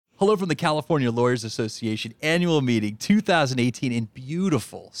Hello from the California Lawyers Association annual meeting 2018 in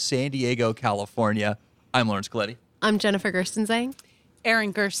beautiful San Diego, California. I'm Lawrence Coletti. I'm Jennifer Gerstenzang.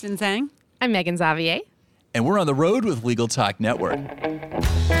 Erin Gerstenzang. I'm Megan Xavier. And we're on the road with Legal Talk Network.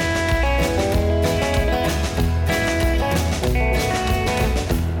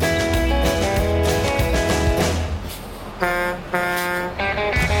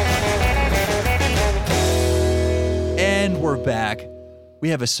 And we're back. We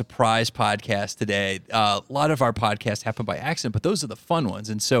have a surprise podcast today. A lot of our podcasts happen by accident, but those are the fun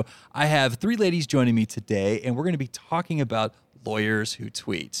ones. And so I have three ladies joining me today, and we're going to be talking about lawyers who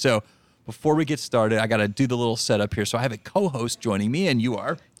tweet. So before we get started, I got to do the little setup here. So I have a co-host joining me, and you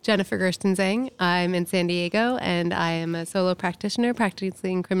are? Jennifer Gerstenzang. I'm in San Diego, and I am a solo practitioner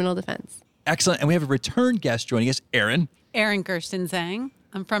practicing criminal defense. Excellent. And we have a return guest joining us, Erin. Erin Gerstenzang.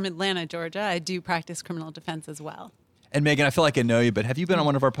 I'm from Atlanta, Georgia. I do practice criminal defense as well. And Megan, I feel like I know you, but have you been on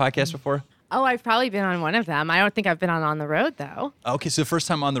one of our podcasts before? Oh, I've probably been on one of them. I don't think I've been on the road, though. Okay, so first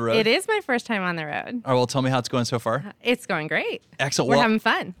time on the road? It is my first time on the road. All right, well, tell me how it's going so far. It's going great. Excellent. We're Well, having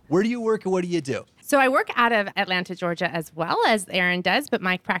fun. Where do you work and what do you do? So I work out of Atlanta, Georgia, as well as Erin does, but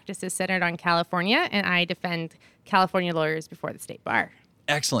my practice is centered on California, and I defend California lawyers before the state bar.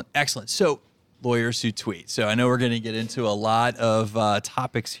 Excellent, excellent. So lawyers who tweet. So I know we're going to get into a lot of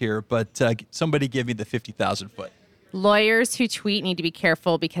topics here, but somebody give me the 50,000 foot. Lawyers who tweet need to be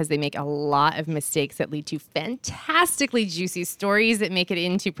careful because they make a lot of mistakes that lead to fantastically juicy stories that make it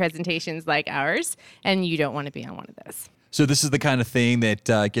into presentations like ours, and you don't want to be on one of those. So this is the kind of thing that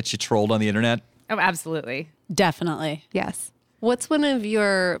gets you trolled on the internet? Oh, absolutely. Definitely. Yes. What's one of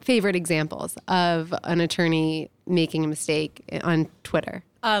your favorite examples of an attorney making a mistake on Twitter?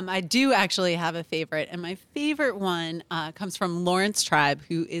 I do actually have a favorite, and my favorite one comes from Lawrence Tribe,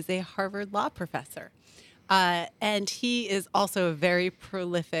 who is a Harvard law professor. And he is also a very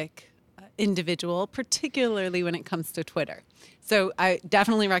prolific individual, particularly when it comes to Twitter. So I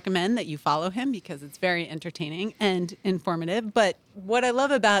definitely recommend that you follow him because it's very entertaining and informative. But what I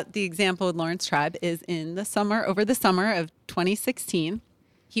love about the example with Lawrence Tribe is over the summer of 2016,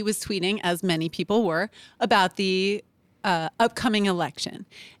 he was tweeting, as many people were, about the upcoming election.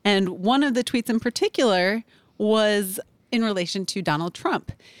 And one of the tweets in particular was in relation to Donald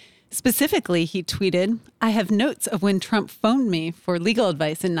Trump. Specifically, he tweeted, "I have notes of when Trump phoned me for legal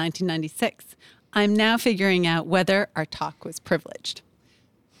advice in 1996. I'm now figuring out whether our talk was privileged."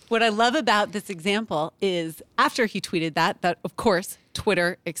 What I love about this example is after he tweeted that of course,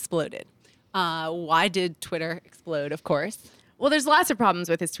 Twitter exploded. Why did Twitter explode, of course? Well, there's lots of problems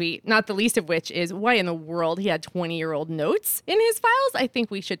with his tweet, not the least of which is why in the world he had 20-year-old notes in his files. I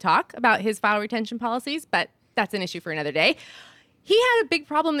think we should talk about his file retention policies, but that's an issue for another day. He had a big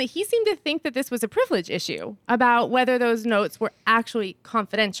problem that he seemed to think that this was a privilege issue about whether those notes were actually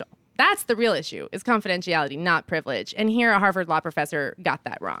confidential. That's the real issue, is confidentiality, not privilege. And here a Harvard law professor got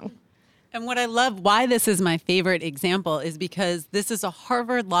that wrong. And what I love, why this is my favorite example, is because this is a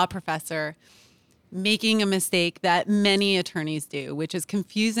Harvard law professor making a mistake that many attorneys do, which is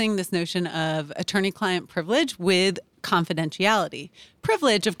confusing this notion of attorney-client privilege with confidentiality.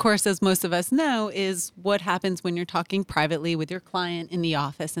 Privilege, of course, as most of us know, is what happens when you're talking privately with your client in the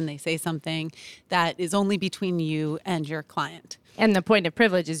office and they say something that is only between you and your client. And the point of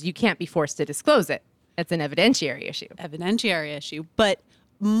privilege is you can't be forced to disclose it. It's an evidentiary issue. Evidentiary issue. But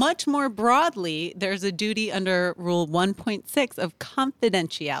much more broadly, there's a duty under Rule 1.6 of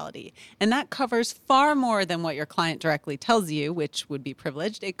confidentiality. And that covers far more than what your client directly tells you, which would be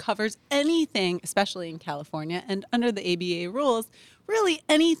privileged. It covers anything, especially in California and under the ABA rules, really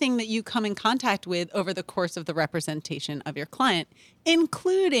anything that you come in contact with over the course of the representation of your client,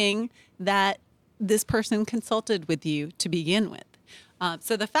 including that this person consulted with you to begin with.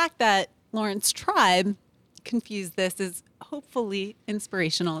 So the fact that Lawrence Tribe confused this is hopefully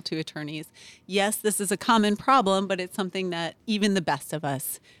inspirational to attorneys. Yes, this is a common problem, but it's something that even the best of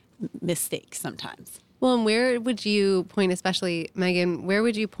us mistake sometimes. Well, and where would you point, especially Megan, where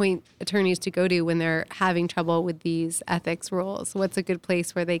would you point attorneys to go to when they're having trouble with these ethics rules? What's a good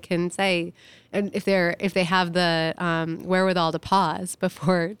place where they can say, and if they have the wherewithal to pause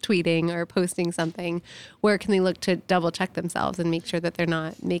before tweeting or posting something, where can they look to double check themselves and make sure that they're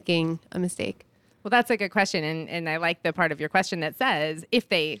not making a mistake? Well, that's a good question. And I like the part of your question that says, if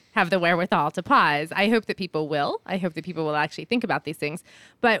they have the wherewithal to pause, I hope that people will. I hope that people will actually think about these things.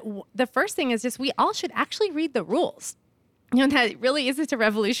 But the first thing is just we all should actually read the rules. You know, that really is just a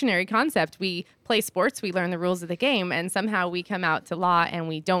revolutionary concept. We play sports, we learn the rules of the game, and somehow we come out to law and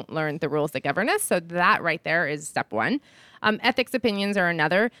we don't learn the rules that govern us. So that right there is step one. Ethics opinions are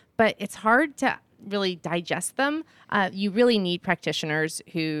another, but it's hard to really digest them. You really need practitioners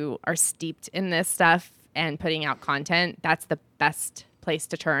who are steeped in this stuff and putting out content. That's the best place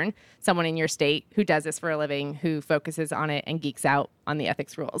to turn. Someone in your state who does this for a living, who focuses on it and geeks out on the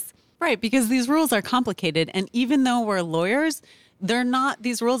ethics rules. Right, because these rules are complicated. And even though we're lawyers,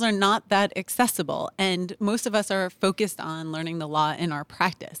 these rules are not that accessible. And most of us are focused on learning the law in our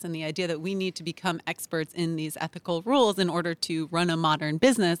practice. And the idea that we need to become experts in these ethical rules in order to run a modern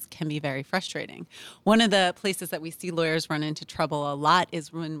business can be very frustrating. One of the places that we see lawyers run into trouble a lot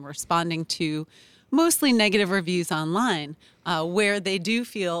is when responding to mostly negative reviews online, where they do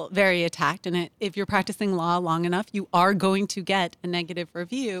feel very attacked. And if you're practicing law long enough, you are going to get a negative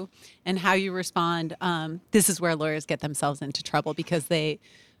review. And how you respond, this is where lawyers get themselves into trouble, because they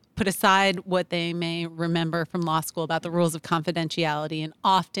put aside what they may remember from law school about the rules of confidentiality and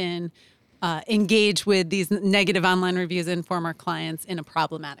often engage with these negative online reviews and former clients in a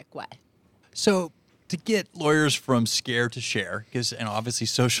problematic way. So to get lawyers from scared to share, because obviously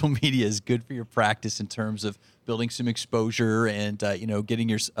social media is good for your practice in terms of building some exposure and getting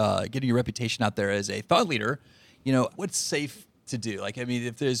your reputation out there as a thought leader. What's safe to do?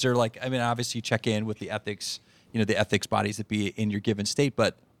 Obviously you check in with the ethics, the ethics bodies that be in your given state.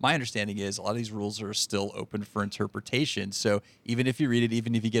 But my understanding is a lot of these rules are still open for interpretation. So even if you read it,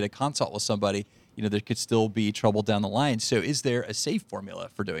 even if you get a consult with somebody, there could still be trouble down the line. So is there a safe formula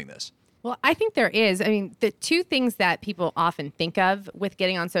for doing this? Well, I think there is. I mean, the two things that people often think of with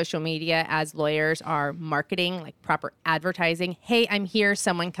getting on social media as lawyers are marketing, like proper advertising. Hey, I'm here.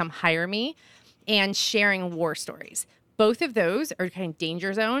 Someone come hire me. And sharing war stories. Both of those are kind of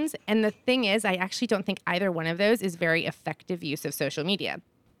danger zones. And the thing is, I actually don't think either one of those is very effective use of social media.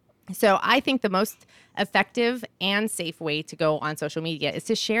 So I think the most effective and safe way to go on social media is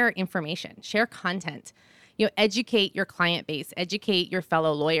to share information, share content. Educate your client base, educate your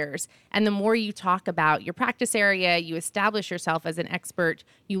fellow lawyers. And the more you talk about your practice area, you establish yourself as an expert,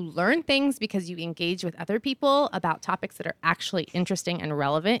 you learn things because you engage with other people about topics that are actually interesting and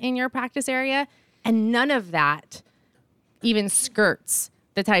relevant in your practice area. And none of that even skirts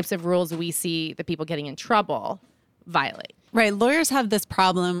the types of rules we see the people getting in trouble violate. Right. Lawyers have this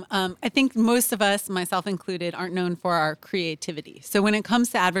problem. I think most of us, myself included, aren't known for our creativity. So when it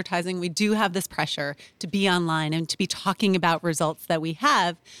comes to advertising, we do have this pressure to be online and to be talking about results that we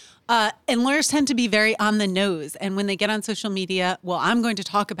have. And lawyers tend to be very on the nose. And when they get on social media, well, I'm going to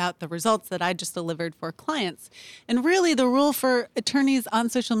talk about the results that I just delivered for clients. And really, the rule for attorneys on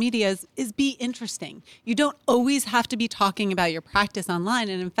social media is be interesting. You don't always have to be talking about your practice online.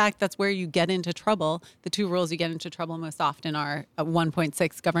 And in fact, that's where you get into trouble. The two rules you get into trouble most often are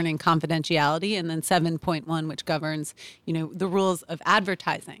 1.6 governing confidentiality and then 7.1, which governs, the rules of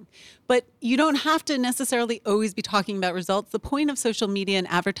advertising. But you don't have to necessarily always be talking about results. The point of social media and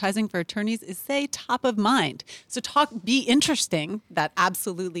advertising for attorneys is stay top of mind. So be interesting. That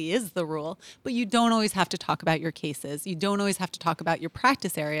absolutely is the rule. But you don't always have to talk about your cases. You don't always have to talk about your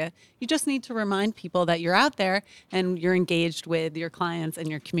practice area. You just need to remind people that you're out there and you're engaged with your clients and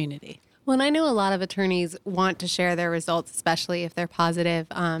your community. Well, and I know a lot of attorneys want to share their results, especially if they're positive,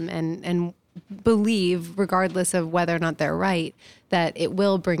 and believe, regardless of whether or not they're right, that it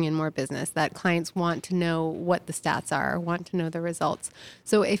will bring in more business, that clients want to know what the stats are, want to know the results.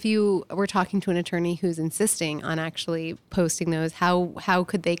 So if you were talking to an attorney who's insisting on actually posting those, how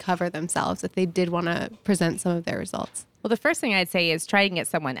could they cover themselves if they did want to present some of their results? Well, the first thing I'd say is try and get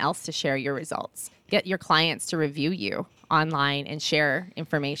someone else to share your results. Get your clients to review you online and share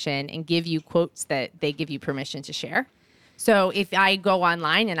information and give you quotes that they give you permission to share. So if I go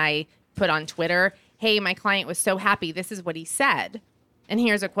online and I put on Twitter, hey, my client was so happy, this is what he said, and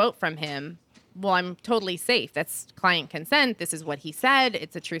here's a quote from him, well, I'm totally safe. That's client consent. This is what he said.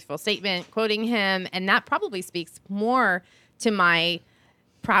 It's a truthful statement quoting him. And that probably speaks more to my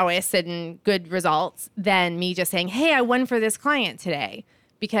prowess and good results than me just saying, hey, I won for this client today.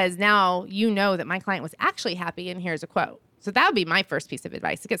 Because now you know that my client was actually happy and here's a quote. So that would be my first piece of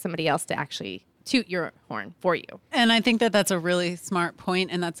advice, to get somebody else to actually toot your horn for you. And I think that that's a really smart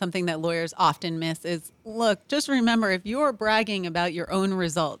point, and that's something that lawyers often miss is, look, just remember, if you're bragging about your own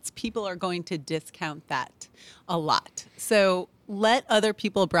results, people are going to discount that a lot. So let other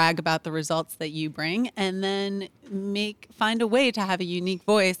people brag about the results that you bring, and then find a way to have a unique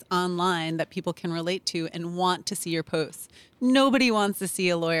voice online that people can relate to and want to see your posts. Nobody wants to see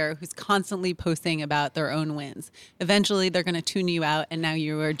a lawyer who's constantly posting about their own wins. Eventually, they're going to tune you out, and now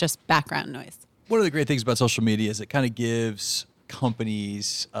you are just background noise. One of the great things about social media is it kind of gives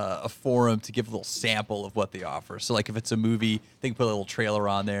companies a forum to give a little sample of what they offer. So like if it's a movie, they can put a little trailer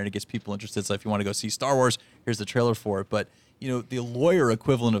on there and it gets people interested. So if you want to go see Star Wars, here's the trailer for it. But the lawyer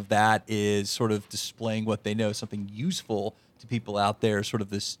equivalent of that is sort of displaying what they know, something useful to people out there, sort of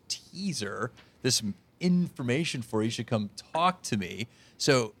this teaser, this information for you should come talk to me.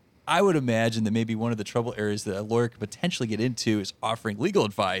 So I would imagine that maybe one of the trouble areas that a lawyer could potentially get into is offering legal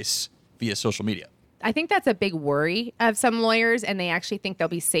advice via social media. I think that's a big worry of some lawyers, and they actually think they'll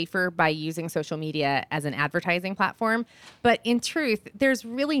be safer by using social media as an advertising platform. But in truth, there's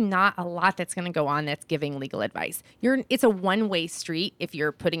really not a lot that's going to go on that's giving legal advice. It's a one-way street if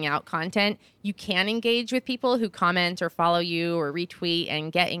you're putting out content. You can engage with people who comment or follow you or retweet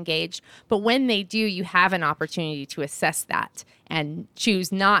and get engaged. But when they do, you have an opportunity to assess that and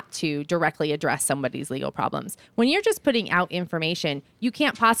choose not to directly address somebody's legal problems. When you're just putting out information, you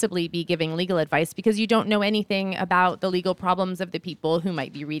can't possibly be giving legal advice because you don't know anything about the legal problems of the people who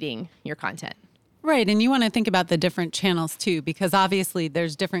might be reading your content. Right. And you want to think about the different channels too, because obviously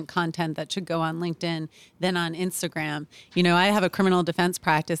there's different content that should go on LinkedIn than on Instagram. I have a criminal defense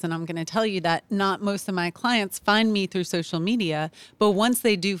practice, and I'm going to tell you that not most of my clients find me through social media. But once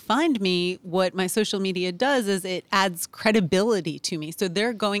they do find me, what my social media does is it adds credibility to me. So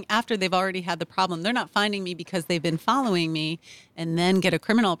they're going after they've already had the problem. They're not finding me because they've been following me and then get a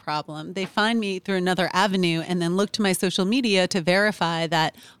criminal problem. They find me through another avenue and then look to my social media to verify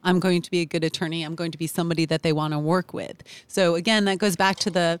that I'm going to be a good attorney. I'm going to be somebody that they want to work with. So again, that goes back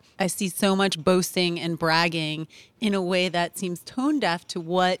to I see so much boasting and bragging in a way that seems tone deaf to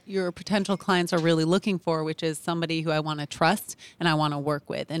what your potential clients are really looking for, which is somebody who I want to trust and I want to work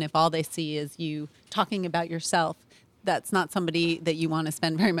with. And if all they see is you talking about yourself, that's not somebody that you want to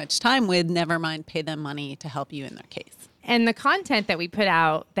spend very much time with, never mind pay them money to help you in their case. And the content that we put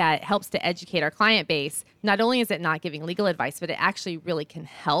out that helps to educate our client base, not only is it not giving legal advice, but it actually really can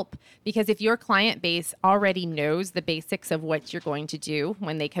help. Because if your client base already knows the basics of what you're going to do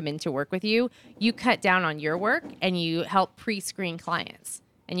when they come in to work with you, you cut down on your work and you help pre-screen clients.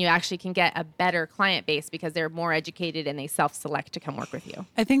 And you actually can get a better client base because they're more educated and they self-select to come work with you.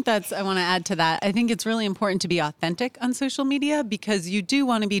 I want to add to that. I think it's really important to be authentic on social media because you do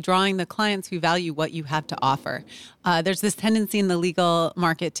want to be drawing the clients who value what you have to offer. There's this tendency in the legal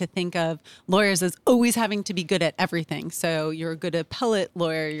market to think of lawyers as always having to be good at everything. So you're a good appellate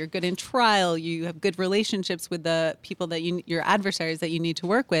lawyer, you're good in trial, you have good relationships with the people that your adversaries that you need to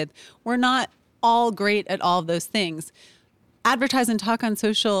work with. We're not all great at all of those things. Advertise and talk on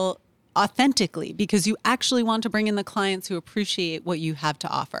social authentically because you actually want to bring in the clients who appreciate what you have to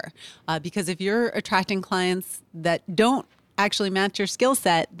offer. Because if you're attracting clients that don't actually match your skill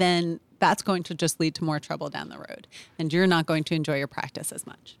set, then that's going to just lead to more trouble down the road. And you're not going to enjoy your practice as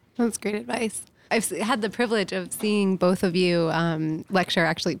much. That's great advice. I've had the privilege of seeing both of you lecture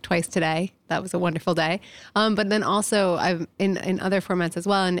actually twice today. That was a wonderful day. But then also I've in other formats as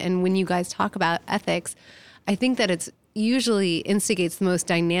well. And when you guys talk about ethics, I think that it's usually instigates the most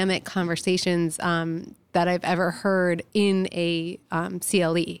dynamic conversations that I've ever heard in a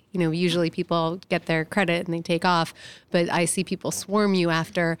CLE. Usually people get their credit and they take off, but I see people swarm you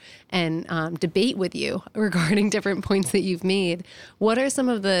after and debate with you regarding different points that you've made. What are some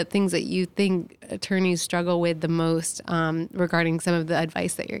of the things that you think attorneys struggle with the most regarding some of the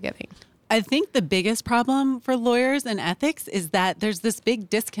advice that you're giving? I think the biggest problem for lawyers and ethics is that there's this big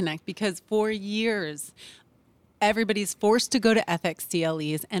disconnect because for years, everybody's forced to go to ethics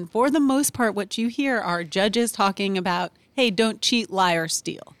CLEs. And for the most part, what you hear are judges talking about, hey, don't cheat, lie, or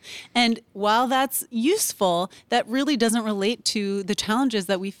steal. And while that's useful, that really doesn't relate to the challenges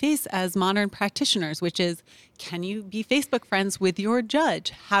that we face as modern practitioners, which is, can you be Facebook friends with your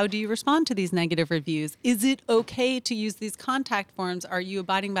judge? How do you respond to these negative reviews? Is it okay to use these contact forms? Are you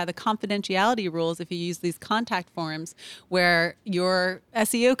abiding by the confidentiality rules if you use these contact forms where your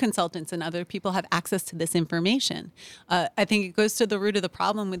SEO consultants and other people have access to this information? I think it goes to the root of the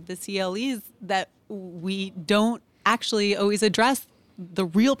problem with the CLEs that we don't actually always address the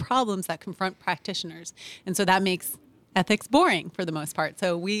real problems that confront practitioners. And so that makes ethics boring for the most part.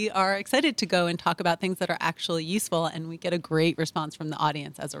 So we are excited to go and talk about things that are actually useful, and we get a great response from the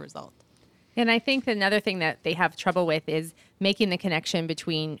audience as a result. And I think another thing that they have trouble with is making the connection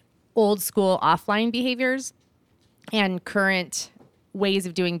between old school offline behaviors and current ways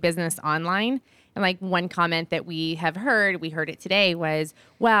of doing business online. And like one comment that we heard it today was,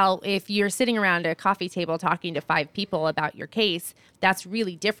 well, if you're sitting around a coffee table talking to 5 people about your case, that's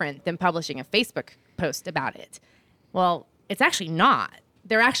really different than publishing a Facebook post about it. Well, it's actually not.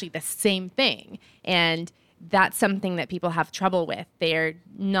 They're actually the same thing. And that's something that people have trouble with. They're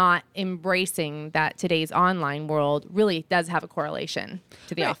not embracing that today's online world really does have a correlation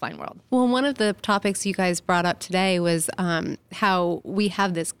to the offline world. Well, one of the topics you guys brought up today was how we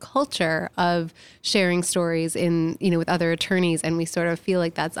have this culture of sharing stories with other attorneys, and we sort of feel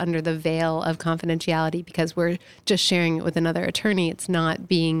like that's under the veil of confidentiality because we're just sharing it with another attorney. It's not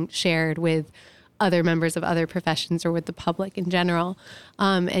being shared with other members of other professions or with the public in general.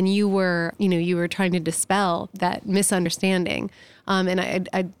 And you were trying to dispel that misunderstanding. And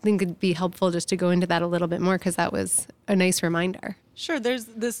I think it'd be helpful just to go into that a little bit more because that was a nice reminder. Sure. There's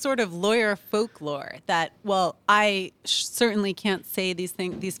this sort of lawyer folklore that, well, I certainly can't say these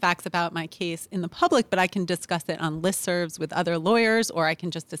facts about my case in the public, but I can discuss it on listservs with other lawyers, or I can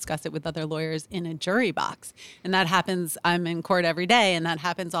just discuss it with other lawyers in a jury box. And that happens, I'm in court every day, and that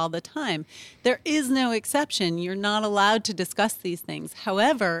happens all the time. There is no exception. You're not allowed to discuss these things.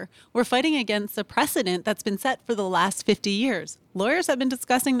 However, we're fighting against a precedent that's been set for the last 50 years. Lawyers have been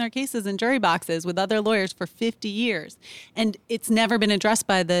discussing their cases in jury boxes with other lawyers for 50 years. And it's never been addressed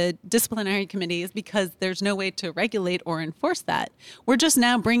by the disciplinary committees because there's no way to regulate or enforce that. We're just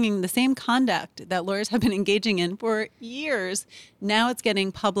now bringing the same conduct that lawyers have been engaging in for years. Now it's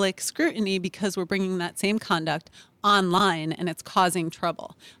getting public scrutiny because we're bringing that same conduct online, and it's causing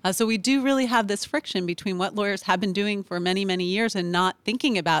trouble. So we do really have this friction between what lawyers have been doing for many, many years and not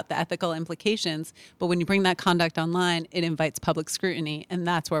thinking about the ethical implications. But when you bring that conduct online, it invites public scrutiny, and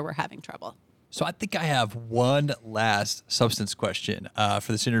that's where we're having trouble. So I think I have one last substance question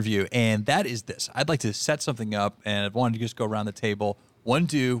for this interview, and that is this. I'd like to set something up, and I wanted to just go around the table. One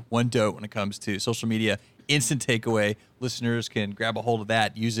do, one don't when it comes to social media. Instant takeaway. Listeners can grab a hold of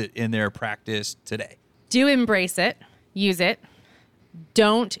that, use it in their practice today. Do embrace it, use it.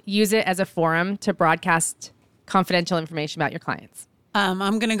 Don't use it as a forum to broadcast confidential information about your clients. I'm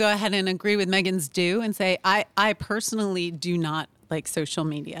going to go ahead and agree with Megan's do and say I personally do not like social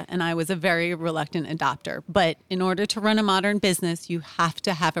media, and I was a very reluctant adopter. But in order to run a modern business, you have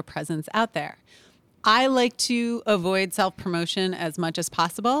to have a presence out there. I like to avoid self-promotion as much as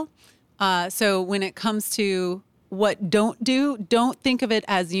possible. So when it comes to what don't think of it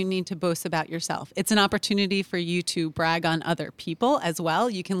as you need to boast about yourself. It's an opportunity for you to brag on other people as well.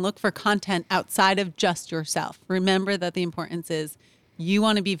 You can look for content outside of just yourself. Remember that the importance is you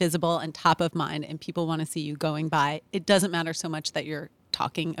want to be visible and top of mind, and people want to see you going by. It doesn't matter so much that you're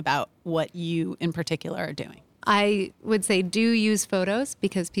talking about what you in particular are doing. I would say do use photos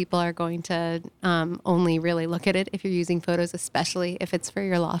because people are going to only really look at it if you're using photos, especially if it's for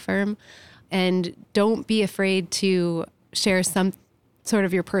your law firm. And don't be afraid to share some sort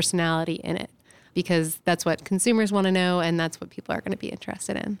of your personality in it because that's what consumers want to know and that's what people are going to be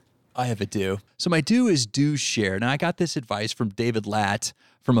interested in. I have a do. So my do is do share. Now, I got this advice from David Latt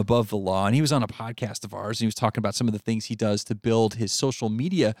from Above the Law, and he was on a podcast of ours, and he was talking about some of the things he does to build his social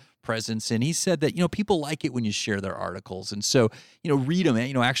media presence, and he said that, people like it when you share their articles, and so, read them,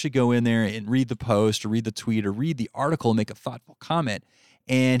 actually go in there and read the post or read the tweet or read the article and make a thoughtful comment.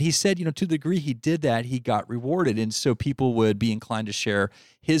 And he said, to the degree he did that, he got rewarded, and so people would be inclined to share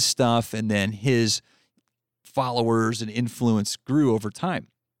his stuff, and then his followers and influence grew over time.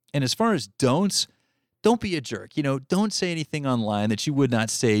 And as far as don'ts, don't be a jerk. Don't say anything online that you would not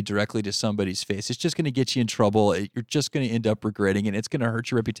say directly to somebody's face. It's just going to get you in trouble. You're just going to end up regretting it. And it's going to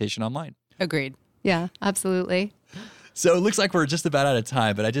hurt your reputation online. Agreed. Yeah, absolutely. So it looks like we're just about out of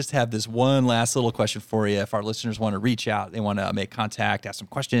time, but I just have this one last little question for you. If our listeners want to reach out, they want to make contact, ask some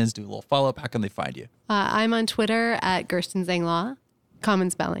questions, do a little follow-up, how can they find you? I'm on Twitter at Gersten Zang Law, common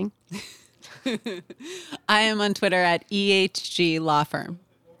spelling. I am on Twitter at EHG Law Firm.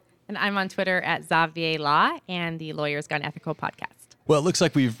 And I'm on Twitter at Xavier Law and the Lawyers Gone Ethical podcast. Well, it looks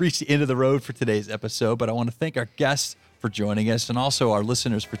like we've reached the end of the road for today's episode, but I want to thank our guests for joining us and also our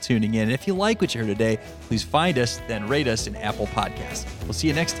listeners for tuning in. And if you like what you heard today, please find us, then rate us in Apple Podcasts. We'll see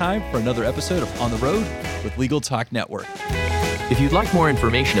you next time for another episode of On the Road with Legal Talk Network. If you'd like more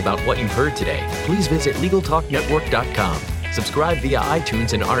information about what you've heard today, please visit LegalTalkNetwork.com. Subscribe via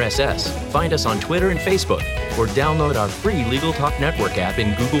iTunes and RSS. Find us on Twitter and Facebook, or download our free Legal Talk Network app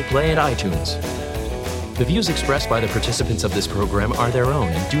in Google Play and iTunes. The views expressed by the participants of this program are their own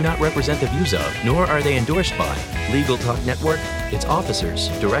and do not represent the views of, nor are they endorsed by, Legal Talk Network, its officers,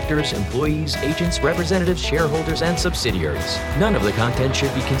 directors, employees, agents, representatives, shareholders, and subsidiaries. None of the content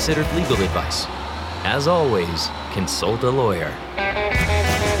should be considered legal advice. As always, consult a lawyer.